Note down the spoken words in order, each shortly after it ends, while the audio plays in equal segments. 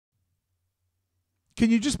Can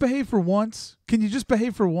you just behave for once? Can you just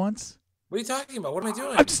behave for once? What are you talking about? What am I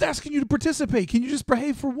doing? I'm just asking you to participate. Can you just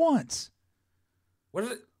behave for once? What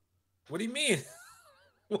do you mean?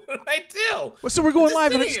 What did I do? Well, so we're going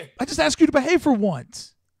live, and I just asked you to behave for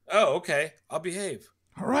once. Oh, okay. I'll behave.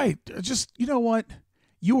 All right. Just, you know what?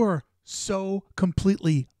 You are so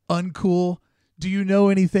completely uncool. Do you know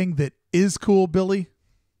anything that is cool, Billy?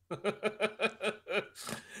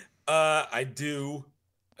 I do.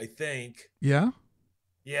 I think. Yeah?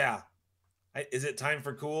 Yeah. Is it time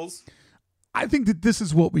for cools? I think that this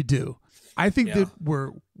is what we do. I think that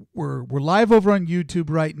we're live over on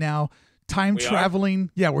YouTube right now. Time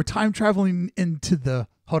traveling. Yeah, we're time traveling into the.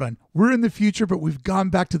 Hold on. We're in the future, but we've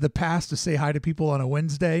gone back to the past to say hi to people on a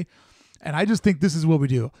Wednesday. And I just think this is what we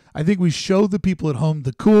do. I think we show the people at home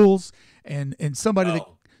the cools, and somebody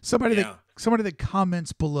that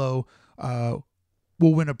comments below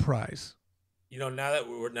will win a prize. You know, now that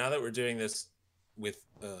we're doing this with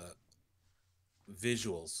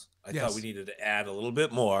visuals, I thought we needed to add a little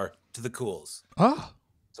bit more to the cools. Oh.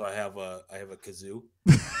 So I have a kazoo.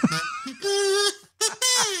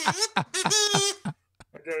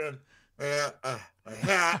 A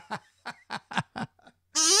hat.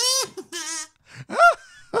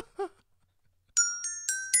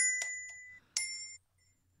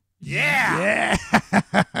 Yeah.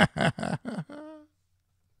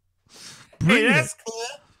 Hey, that's cool.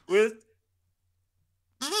 With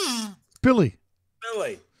Billy.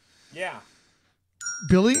 Yeah.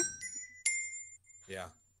 Billy? Yeah.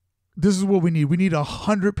 This is what we need. We need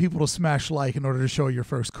 100 people to smash like in order to show your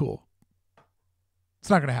first cool. It's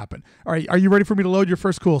not going to happen. All right. Are you ready for me to load your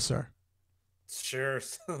first cool, sir? Sure.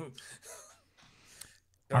 All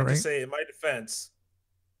right. To say, in my defense,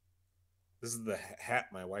 this is the hat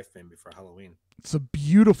my wife made me for Halloween. It's a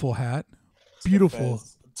beautiful hat. Beautiful.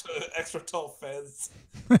 Extra tall fez.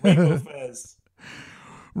 Rainbow fez.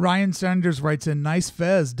 Ryan Sanders writes in, nice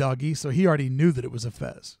fez, doggy. So he already knew that it was a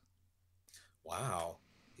fez. Wow.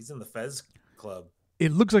 He's in the fez club.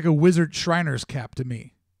 It looks like a wizard Shriner's cap to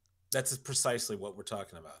me. That's precisely what we're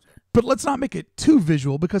talking about here. But let's not make it too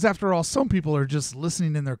visual, because after all, some people are just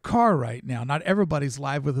listening in their car right now. Not everybody's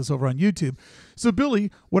live with us over on YouTube. So,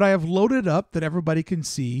 Billy, what I have loaded up that everybody can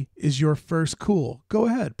see is your first cool. Go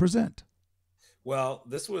ahead, present. Well,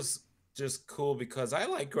 this was just cool because I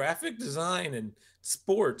like graphic design and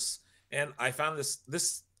sports, and I found this.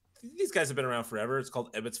 These guys have been around forever. It's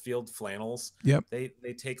called Ebbets Flannels. Yep. They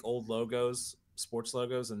take old logos, sports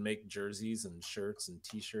logos, and make jerseys and shirts and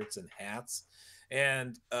T-shirts and hats.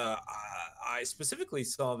 And I specifically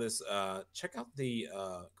saw this. Check out the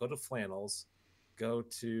go to Flannels, go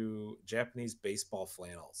to Japanese baseball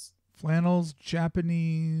flannels. Flannels,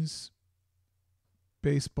 Japanese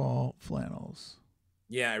baseball flannels.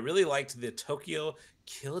 Yeah, I really liked the Tokyo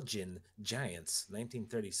Kyojin Giants,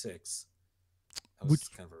 1936. That was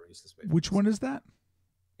kind of a racist way. Which one is that?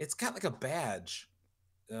 It's got like a badge.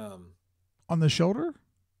 On the shoulder?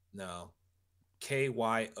 No.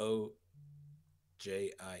 KYOJIN.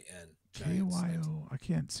 KYO. I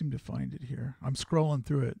can't seem to find it here. I'm scrolling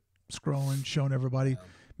through it. Showing everybody.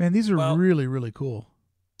 Man, these are really, really cool.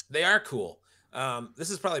 They are cool.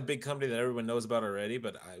 This is probably a big company that everyone knows about already,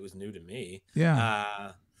 but it was new to me.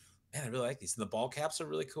 Yeah. Man, I really like these. And the ball caps are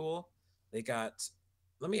really cool.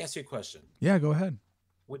 Let me ask you a question. Yeah, go ahead.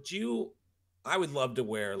 I would love to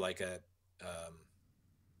wear like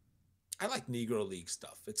I like Negro League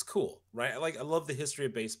stuff. It's cool, right? I love the history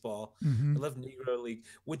of baseball. Mm-hmm. I love Negro League.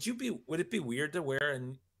 Would it be weird to wear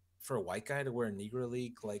for a white guy to wear a Negro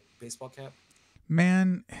League like baseball cap?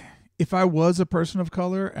 Man, if I was a person of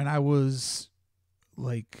color and I was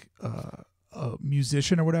like a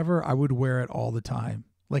musician or whatever, I would wear it all the time.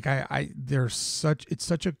 Like it's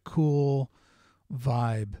such a cool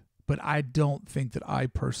vibe, but I don't think that I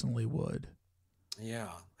personally would. Yeah,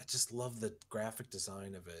 I just love the graphic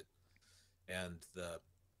design of it and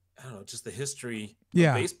just the history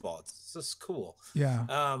of baseball. It's just cool.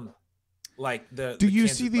 Yeah. Like do you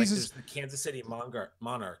see these? There's the Kansas City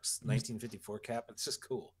Monarchs 1954 cap. It's just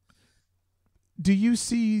cool. Do you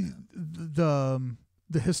see the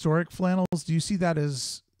historic flannels? Do you see that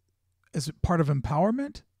as part of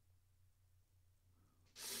empowerment?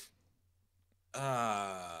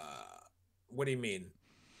 What do you mean?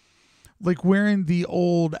 Like wearing the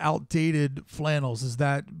old outdated flannels,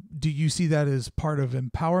 do you see that as part of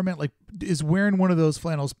empowerment? Like, is wearing one of those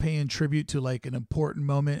flannels paying tribute to like an important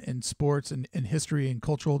moment in sports and history and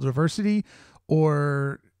cultural diversity,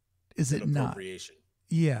 or is it not?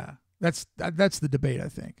 Yeah, that's the debate, I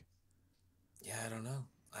think. Yeah, I don't know.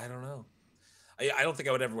 I don't think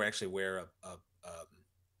I would ever actually wear a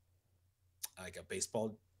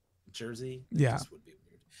baseball jersey. It Yeah. just would be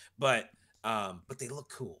weird. But they look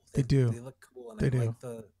cool. They do. They look cool, and They I do. like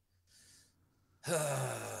the.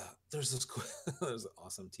 There's this cool, there's an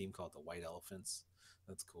awesome team called the White Elephants.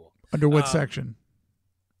 That's cool. Under what section?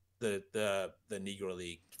 The Negro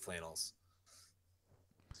League Flannels.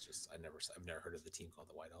 It's just I've never heard of the team called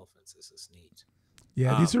the White Elephants. This is neat.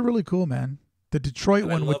 Yeah, these are really cool, man. The Detroit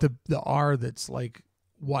one with the R that's like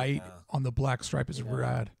white on the black stripe is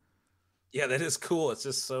rad. Yeah, that is cool. It's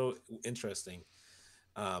just so interesting.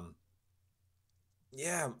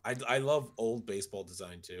 Yeah, I love old baseball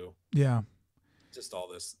design too. Yeah. Just all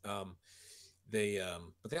this. But they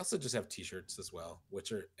also just have t-shirts as well,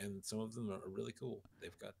 and some of them are really cool.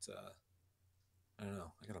 They've got I don't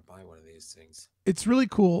know, I gotta buy one of these things. It's really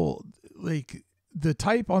cool. Like the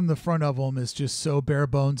type on the front of them is just so bare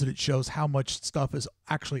bones, and it shows how much stuff is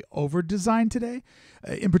actually over designed today,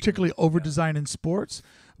 in particularly over designed in sports.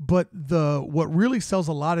 But what really sells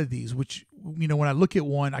a lot of these, which, you know, when I look at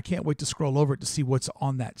one, I can't wait to scroll over it to see what's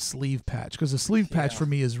on that sleeve patch, because the sleeve patch for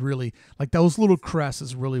me is really like those little crests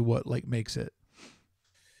is really what like makes it.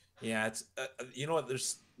 Yeah, it's you know what,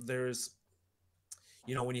 there's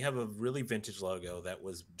you know, when you have a really vintage logo that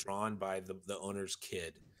was drawn by the owner's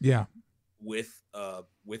kid. Yeah. With a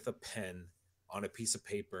pen on a piece of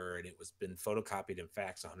paper, and it was been photocopied and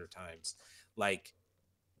faxed 100 times. Like,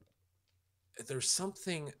 there's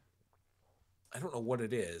something, I don't know what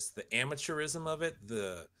it is, the amateurism of it,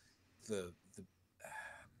 the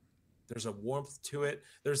there's a warmth to it.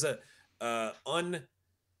 There's a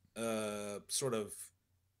sort of,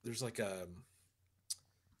 there's like a,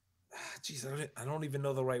 geez, I don't even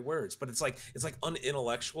know the right words, but it's like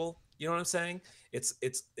unintellectual. You know what I'm saying? It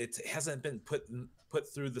hasn't been put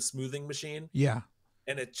through the smoothing machine. Yeah.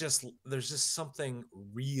 And there's just something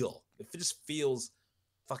real. It just feels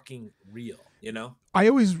fucking real, you know? I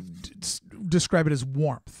always describe it as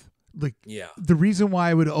warmth. Like, yeah, the reason why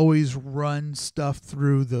I would always run stuff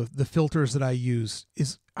through the filters that I use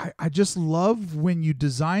is I just love when you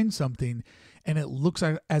design something and it looks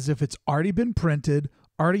as if it's already been printed,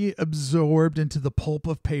 already absorbed into the pulp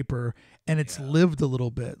of paper, and it's lived a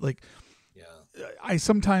little bit. Like, I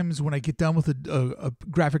sometimes, when I get done with a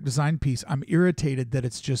graphic design piece, I'm irritated that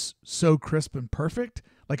it's just so crisp and perfect.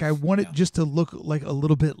 Like, I want it just to look like a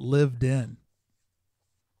little bit lived in.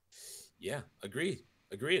 Yeah, agreed.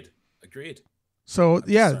 So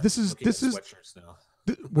this is sweatshirts now.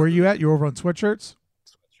 Where are you at? You're over on sweatshirts?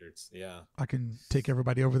 Sweatshirts, yeah. I can take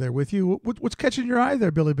everybody over there with you. What's catching your eye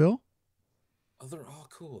there, Billy Bill? Oh, they're all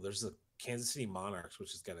cool. There's the Kansas City Monarchs,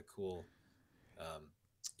 which has got a cool,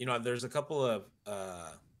 you know, there's a couple of,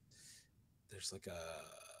 there's like a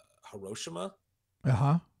Hiroshima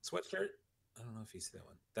sweatshirt. I don't know if you see that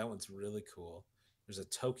one. That one's really cool. There's a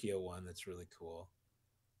Tokyo one that's really cool.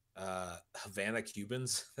 Havana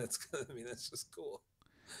Cubans. That's just cool.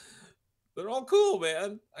 They're all cool,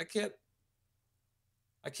 man. I can't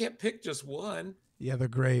pick just one. Yeah, they're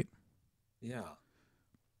great. Yeah.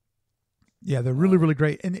 Yeah, they're really, really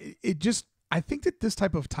great. And it just, I think that this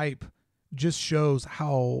type of type just shows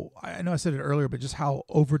how, I know I said it earlier, but just how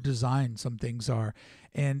over-designed some things are.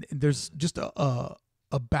 And there's just a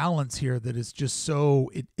balance here that is just so,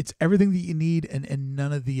 it's everything that you need and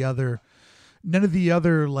none of the other,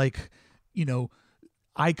 like, you know,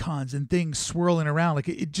 icons and things swirling around. Like,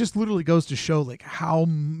 it just literally goes to show like how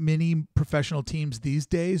many professional teams these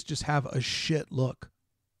days just have a shit look.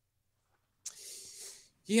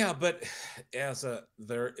 Yeah, but it's a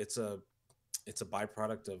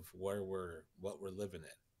byproduct of what we're living in.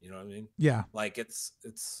 You know what I mean? Yeah. Like it's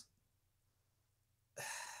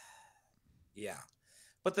yeah.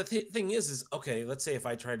 But the thing is okay, let's say if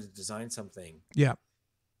I tried to design something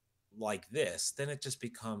like this, then it just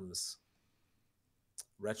becomes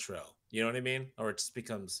retro. You know what I mean? Or it just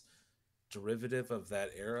becomes derivative of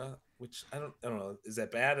that era, which I don't know. Is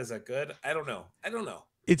that bad? Is that good? I don't know.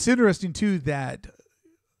 It's interesting too that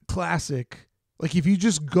classic, like if you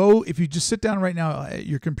just sit down right now at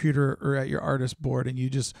your computer or at your artist board and you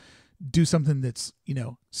just do something that's, you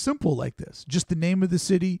know, simple like this, just the name of the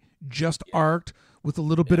city, just arced with a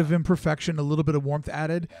little bit of imperfection, a little bit of warmth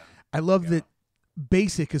added. I love that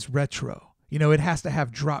basic is retro. You know, it has to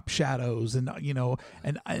have drop shadows and, you know,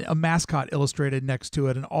 and a mascot illustrated next to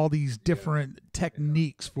it and all these different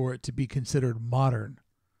techniques for it to be considered modern.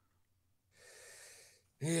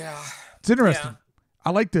 Yeah. It's interesting. I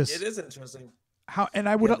like this. It is interesting. And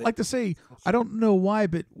I would like to say, I don't know why,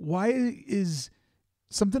 but why is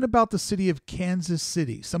something about the city of Kansas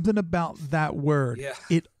City, something about that word,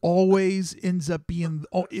 it always ends up being,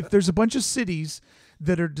 if there's a bunch of cities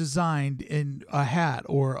that are designed in a hat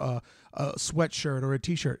or a sweatshirt or a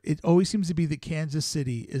t-shirt, it always seems to be that Kansas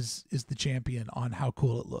City is the champion on how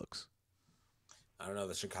cool it looks. I don't know.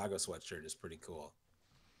 The Chicago sweatshirt is pretty cool.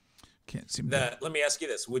 Can't seem Let me ask you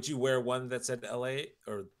this: would you wear one that said LA,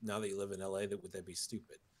 or now that you live in LA, would that be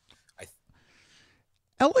stupid?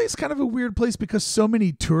 LA is kind of a weird place because so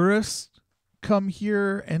many tourists come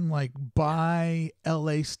here and like buy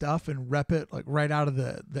LA stuff and rep it like right out of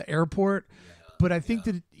the airport. Yeah, but I think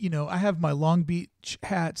that, I have my Long Beach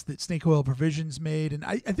hats that Snake Oil Provisions made. And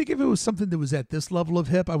I think if it was something that was at this level of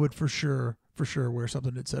hip, I would for sure wear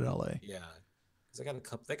something that said LA. Yeah. They got a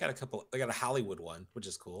couple. They got a Hollywood one, which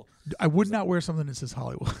is cool. I would not wear something that says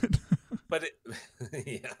Hollywood. But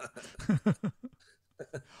yeah.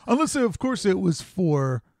 Unless, of course, it was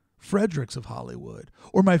for Fredericks of Hollywood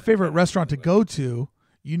or my favorite restaurant to go to.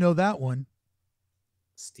 You know that one.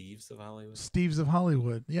 Steve's of Hollywood. Steve's of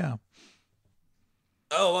Hollywood. Yeah.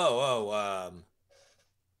 Oh.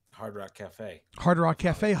 Hard Rock Cafe. Hard Rock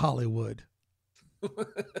Cafe Hollywood.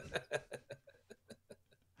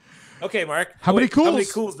 Okay, Mark. How many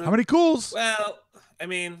cools? Dude? How many cools? Well, I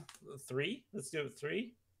mean, 3. Let's do it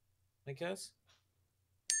 3, I guess.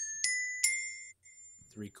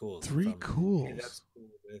 3 cools. 3 cools. Hey, that's cool.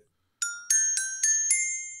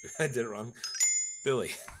 I did it wrong.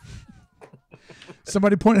 Billy.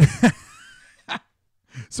 Somebody pointed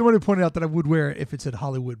out that I would wear it if it said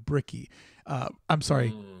Hollywood Brickey. I'm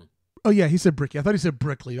sorry. Oh, yeah, he said Brickey. I thought he said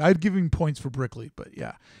Brickley. I'd give him points for Brickley, but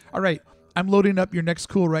yeah. All right. I'm loading up your next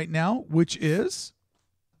cool right now, which is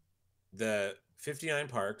the 59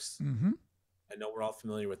 Parks. Mm-hmm. I know we're all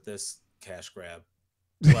familiar with this cash grab,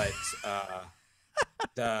 but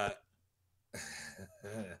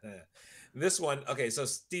this one. Okay, so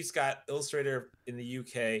Steve Scott, illustrator in the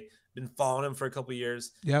UK, been following him for a couple of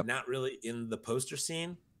years. Yep. Not really in the poster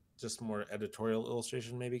scene, just more editorial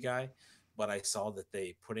illustration maybe guy. But I saw that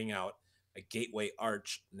they putting out a Gateway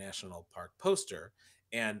Arch National Park poster.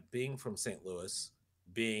 And being from St. Louis,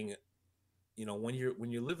 when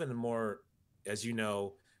you live in a more, as you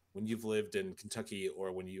know, when you've lived in Kentucky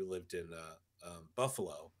or when you lived in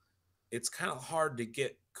Buffalo, it's kind of hard to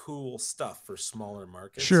get cool stuff for smaller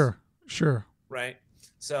markets. Sure. Right.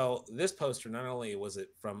 So this poster, not only was it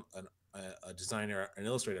from a designer, an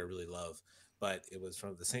illustrator I really love, but it was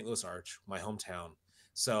from the St. Louis Arch, my hometown.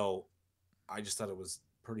 So I just thought it was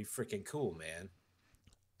pretty freaking cool, man.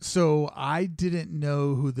 So I didn't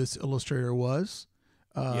know who this illustrator was.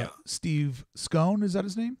 Steve Scone, is that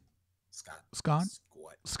his name?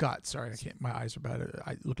 Scott. Sorry, I can't. My eyes are bad.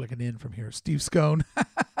 I look like an N from here. Steve Scone.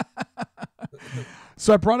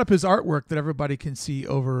 So I brought up his artwork that everybody can see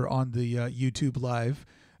over on the YouTube live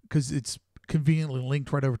because it's conveniently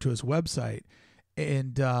linked right over to his website.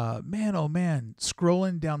 And man, oh man,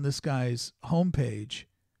 scrolling down this guy's homepage.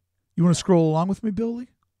 You want to scroll along with me, Billy?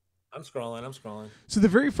 I'm scrolling. So the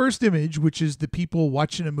very first image, which is the people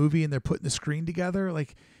watching a movie and they're putting the screen together,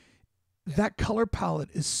 like that color palette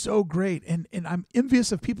is so great. And I'm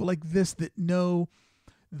envious of people like this that know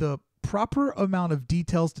the proper amount of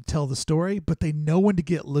details to tell the story, but they know when to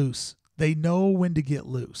get loose. And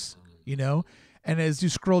as you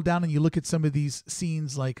scroll down and you look at some of these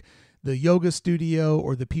scenes like the yoga studio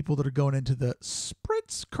or the people that are going into the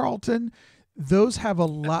Spritz Carlton, those have a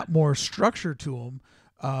lot more structure to them.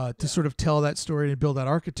 To sort of tell that story and build that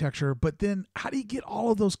architecture. But then how do you get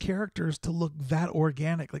all of those characters to look that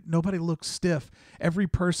organic? Like nobody looks stiff. Every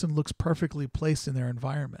person looks perfectly placed in their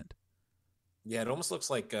environment. Yeah, it almost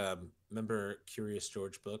looks like, remember Curious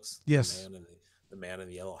George books? Yes. The man in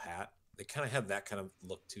the yellow hat. They kind of have that kind of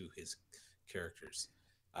look to his characters.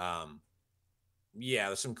 Yeah,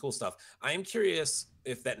 there's some cool stuff. I am curious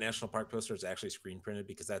if that National Park poster is actually screen printed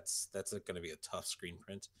because that's going to be a tough screen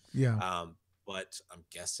print. Yeah. But I'm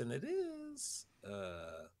guessing it is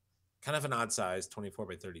kind of an odd size, 24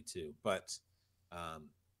 by 32. But what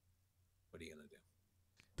are you going to do?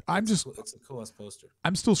 It's the coolest poster.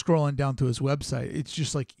 I'm still scrolling down to his website. It's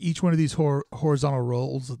just like each one of these horizontal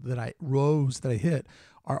rows that I hit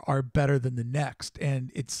are better than the next.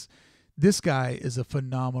 And this guy is a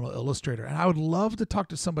phenomenal illustrator. And I would love to talk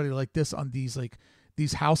to somebody like this on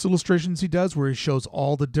these house illustrations he does where he shows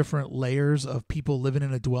all the different layers of people living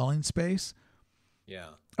in a dwelling space. Yeah.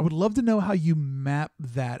 I would love to know how you map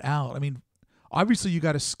that out. I mean, obviously you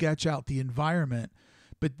got to sketch out the environment,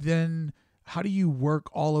 but then how do you work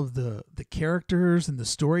all of the characters and the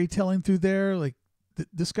storytelling through there? Like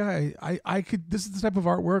this guy, this is the type of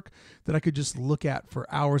artwork that I could just look at for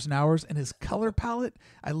hours and hours. And his color palette,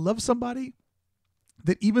 I love somebody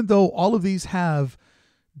that even though all of these have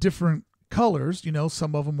different colors,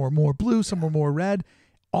 some of them are more blue, some are more red,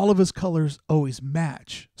 all of his colors always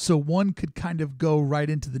match. So one could kind of go right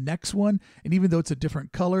into the next one. And even though it's a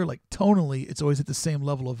different color, like tonally, it's always at the same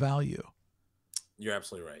level of value. You're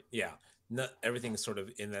absolutely right. Yeah. Everything's sort of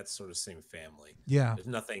in that sort of same family. Yeah. There's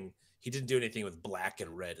nothing, he didn't do anything with black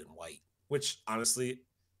and red and white, which honestly,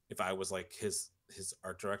 if I was like his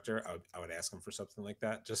art director, I would ask him for something like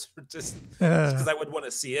that. Just because I would want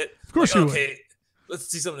to see it. Of course, like, okay, let's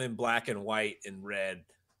see something in black and white and red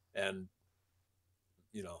and,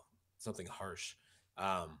 something harsh.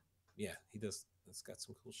 Yeah, he does. It's got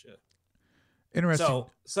some cool shit. Interesting.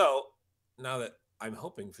 So now that I'm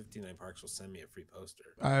hoping 59 Parks will send me a free poster.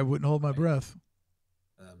 I wouldn't hold my breath.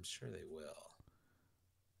 I'm sure they will.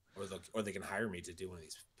 Or they can hire me to do one of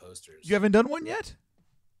these posters. You haven't done one yet?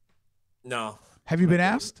 No. Have you been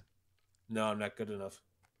asked? No, I'm not good enough.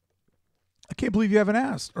 I can't believe you haven't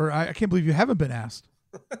asked. Or I can't believe you haven't been asked.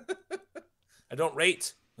 I don't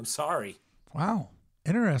rate. I'm sorry. Wow.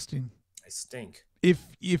 Interesting. I stink. If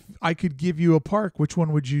I could give you a park, which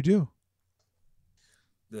one would you do?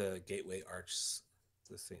 The Gateway Arch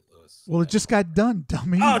to St. Louis. Well, it just got done,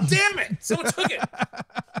 dummy. Oh, damn it. Someone took it.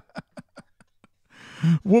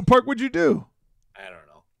 What park would you do? I don't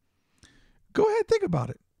know. Go ahead, think about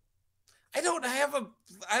it. I don't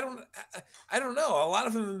know. A lot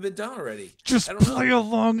of them have been done already. Just play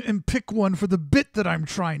along and pick one for the bit that I'm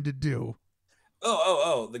trying to do.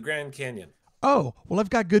 Oh, the Grand Canyon. Oh, well,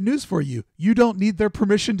 I've got good news for you. You don't need their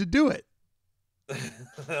permission to do it.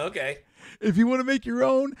 Okay. If you want to make your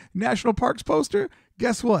own national parks poster,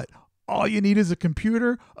 guess what? All you need is a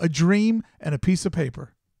computer, a dream, and a piece of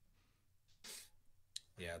paper.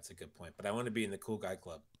 Yeah, that's a good point. But I want to be in the cool guy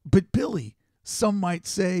club. But Billy, some might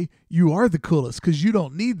say you are the coolest because you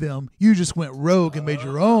don't need them. You just went rogue and made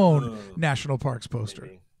your own national parks poster.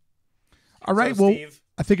 Maybe. All right, so, well, Steve,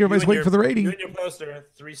 I think everybody's waiting for the rating. You and your poster,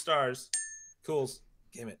 3 stars. Cools.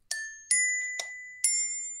 Damn it.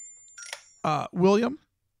 William?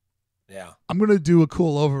 Yeah. I'm going to do a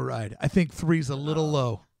cool override. I think 3's a little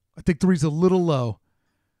low.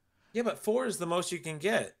 Yeah, but 4 is the most you can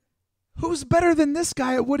get. Who's better than this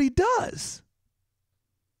guy at what he does?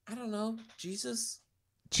 I don't know. Jesus,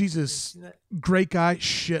 great guy,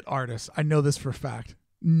 shit artist. I know this for a fact.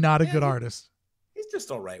 Not a good artist. He's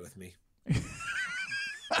just all right with me.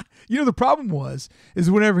 The problem is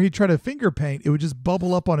whenever he tried to finger paint, it would just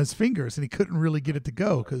bubble up on his fingers and he couldn't really get it to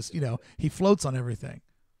go because, he floats on everything.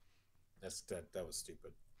 That was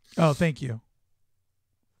stupid. Oh, thank you.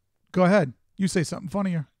 Go ahead. You say something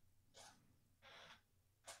funnier.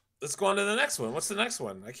 Let's go on to the next one. What's the next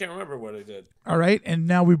one? I can't remember what I did. All right. And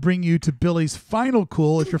now we bring you to Billy's final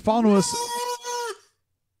cool. If you're following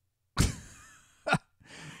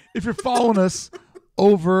us,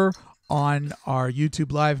 over on our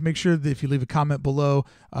YouTube Live, make sure that if you leave a comment below,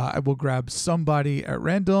 I will grab somebody at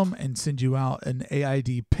random and send you out an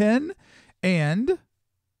AID pin. And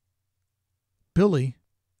Billy,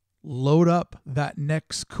 load up that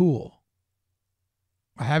next cool.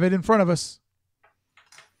 I have it in front of us.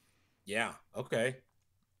 Yeah. Okay.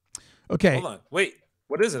 Hold on. Wait.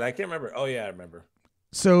 What is it? I can't remember. Oh, yeah, I remember.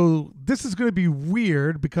 So this is going to be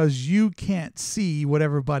weird because you can't see what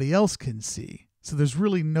everybody else can see. So there's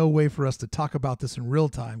really no way for us to talk about this in real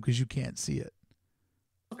time because you can't see it.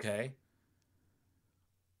 Okay.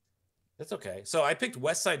 That's okay. So I picked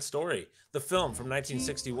West Side Story, the film from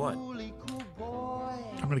 1961.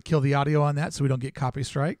 I'm going to kill the audio on that so we don't get copy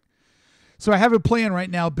strike. So I have it playing right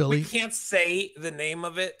now, Billy. We can't say the name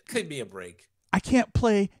of it. Could be a break. I can't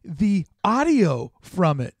play the audio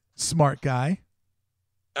from it, smart guy.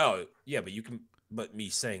 Oh, yeah, but you can. But me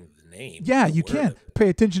saying the name. Yeah, you can. Pay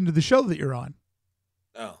attention to the show that you're on.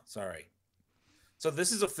 Oh, sorry. So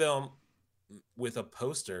this is a film with a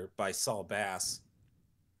poster by Saul Bass.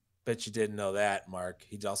 Bet you didn't know that, Mark.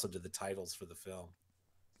 He also did the titles for the film.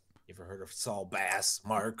 You ever heard of Saul Bass,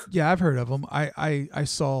 Mark? Yeah, I've heard of him. I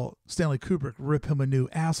saw Stanley Kubrick rip him a new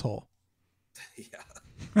asshole.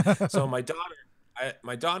 Yeah. So my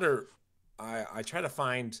daughter, I try to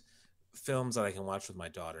find films that I can watch with my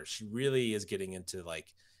daughter. She really is getting into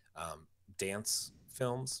like dance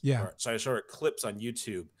films. Yeah. So I show her clips on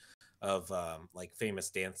YouTube of like famous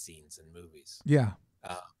dance scenes in movies. Yeah.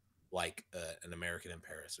 Like An American in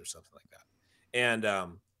Paris or something like that.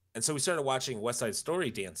 And so we started watching West Side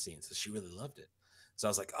Story dance scenes. And she really loved it. So I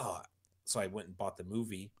was like, oh. So I went and bought the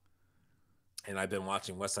movie. And I've been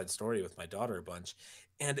watching West Side Story with my daughter a bunch.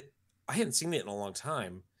 And I hadn't seen it in a long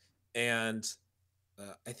time. And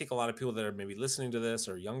I think a lot of people that are maybe listening to this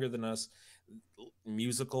or younger than us,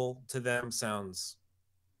 musical to them sounds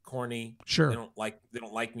corny. Sure. They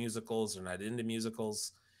don't like musicals. They're not into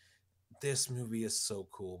musicals. This movie is so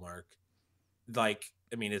cool, Mark. Like,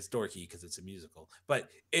 I mean, it's dorky because it's a musical, but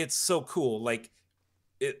it's so cool. Like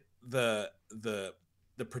the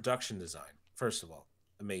production design, first of all,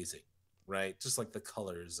 amazing, right? Just like the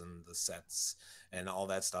colors and the sets and all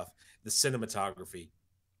that stuff. The cinematography,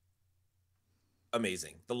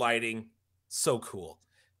 amazing. The lighting, so cool.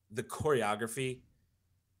 The choreography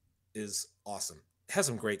is awesome. It has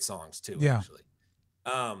some great songs too, actually.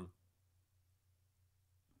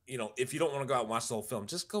 You know, if you don't want to go out and watch the whole film,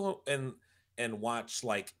 just go and watch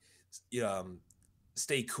like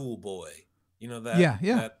Stay Cool Boy. You know that?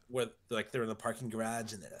 That where like they're in the parking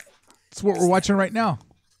garage and it's what we're watching right now.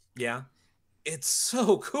 Yeah. It's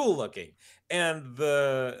so cool looking. And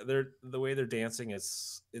the way they're dancing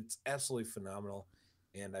it's absolutely phenomenal.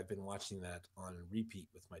 And I've been watching that on repeat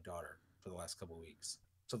with my daughter for the last couple of weeks.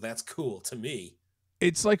 So that's cool to me.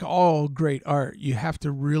 It's like all great art. You have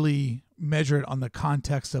to really measure it on the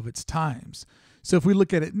context of its times. So if we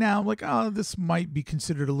look at it now, I'm like, oh, this might be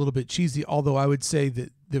considered a little bit cheesy. Although I would say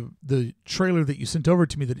that the trailer that you sent over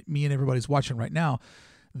to me, that me and everybody's watching right now,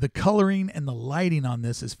 the coloring and the lighting on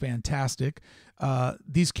this is fantastic.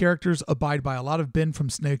 These characters abide by a lot of Ben from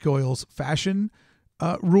Snake Oil's fashion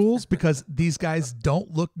rules, because these guys don't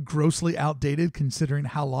look grossly outdated considering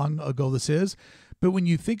how long ago this is. But when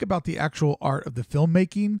you think about the actual art of the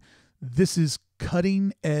filmmaking, this is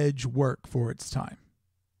cutting edge work for its time.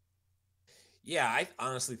 Yeah, I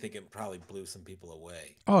honestly think it probably blew some people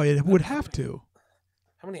away. Oh, it would have to.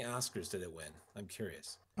 How many Oscars did it win? I'm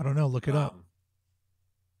curious. I don't know. Look it up.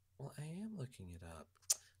 Well, I am looking it up.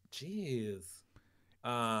 Jeez.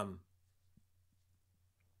 I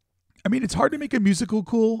mean, it's hard to make a musical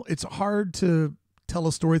cool. It's hard to tell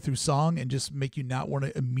a story through song and just make you not want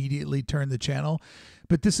to immediately turn the channel.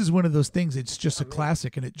 But this is one of those things. It's just a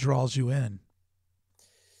classic and it draws you in.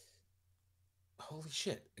 Holy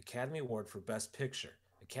shit. Academy Award for Best Picture.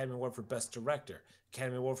 Academy Award for Best Director.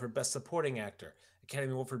 Academy Award for Best Supporting Actor.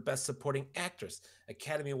 Academy Award for Best Supporting Actress.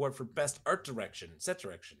 Academy Award for Best Art Direction, Set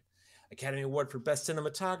Direction. Academy Award for Best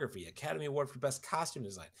Cinematography. Academy Award for Best Costume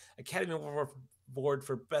Design. Academy Award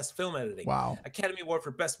for Best Film Editing. Wow. Academy Award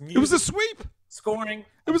for Best Music. It was a sweep. Scoring.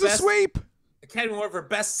 It was a sweep. Academy Award for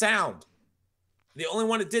Best Sound. The only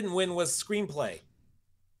one it didn't win was Screenplay,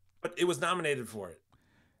 but it was nominated for it.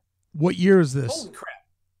 What year is this? Holy crap.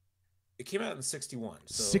 It came out in 61.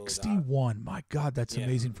 So 61. My God, that's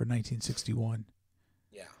amazing for 1961.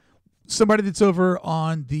 Yeah. Somebody that's over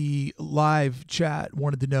on the live chat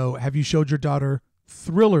wanted to know, have you showed your daughter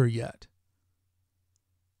Thriller yet?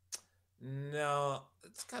 No,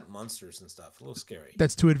 it's got monsters and stuff. A little scary.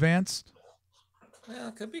 That's too advanced? Well,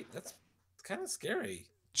 it could be. That's kind of scary.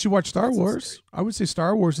 She watched Star Wars. I would say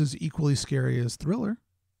Star Wars is equally scary as Thriller.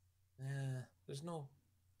 Yeah, there's no...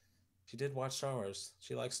 She did watch Star Wars.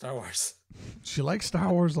 She likes Star Wars. She likes Star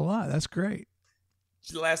Wars a lot. That's great.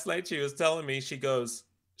 Last night she was telling me, she goes,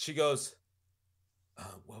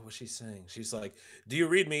 what was she saying? She's like, do you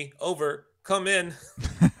read me? Over. Come in.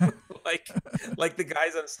 like the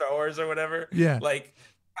guys on Star Wars or whatever. Yeah. Like,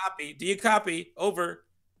 copy. Do you copy? Over.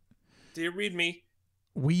 Do you read me?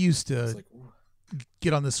 We used to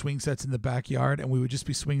get on the swing sets in the backyard, and we would just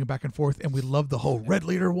be swinging back and forth, and we loved the whole red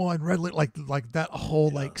leader one, red leader, like that whole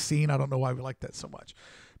like scene. I don't know why we like that so much.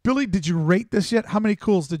 Billy, did you rate this yet? How many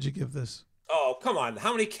cools did you give this? Oh, come on.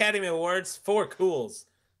 How many Academy Awards? 4 cools.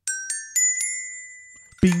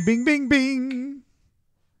 Bing, bing, bing, bing.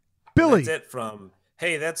 Billy. That's it from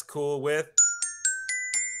Hey, That's Cool with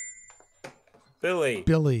Billy.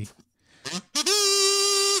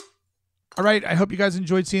 All right, I hope you guys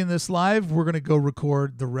enjoyed seeing this live. We're going to go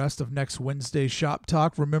record the rest of next Wednesday's Shop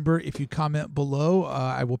Talk. Remember, if you comment below,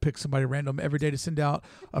 I will pick somebody random every day to send out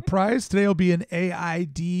a prize. Today will be an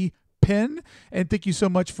AID pin. And thank you so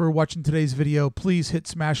much for watching today's video. Please hit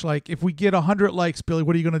smash like. If we get 100 likes, Billy,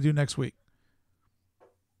 what are you going to do next week?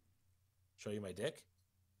 Show you my dick?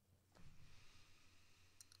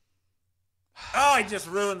 Oh, I just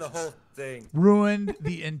ruined the whole thing. Ruined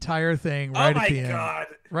the entire thing right at the end. Oh, my God.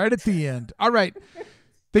 Right at the end. All right.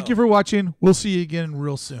 Thank you for watching. We'll see you again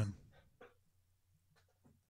real soon.